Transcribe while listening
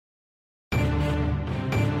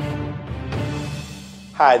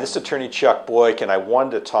Hi, this is Attorney Chuck Boyk, and I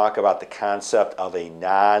wanted to talk about the concept of a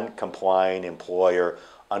non-compliant employer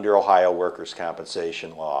under Ohio workers'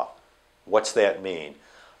 compensation law. What's that mean?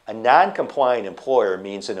 A non-compliant employer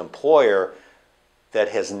means an employer that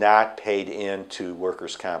has not paid into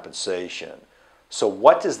workers' compensation. So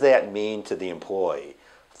what does that mean to the employee?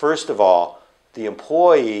 First of all, the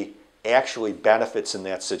employee actually benefits in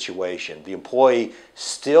that situation. The employee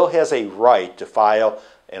still has a right to file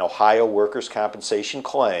an Ohio workers' compensation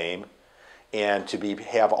claim and to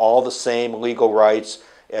have all the same legal rights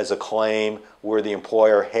as a claim where the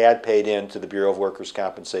employer had paid into the Bureau of Workers'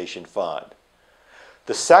 Compensation Fund.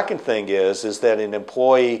 The second thing is that an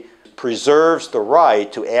employee preserves the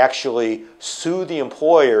right to actually sue the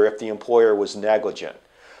employer if the employer was negligent.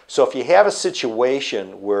 So if you have a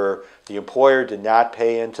situation where the employer did not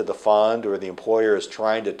pay into the fund or the employer is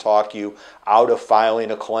trying to talk you out of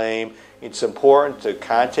filing a claim, it's important to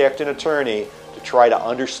contact an attorney to try to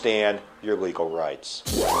understand your legal rights.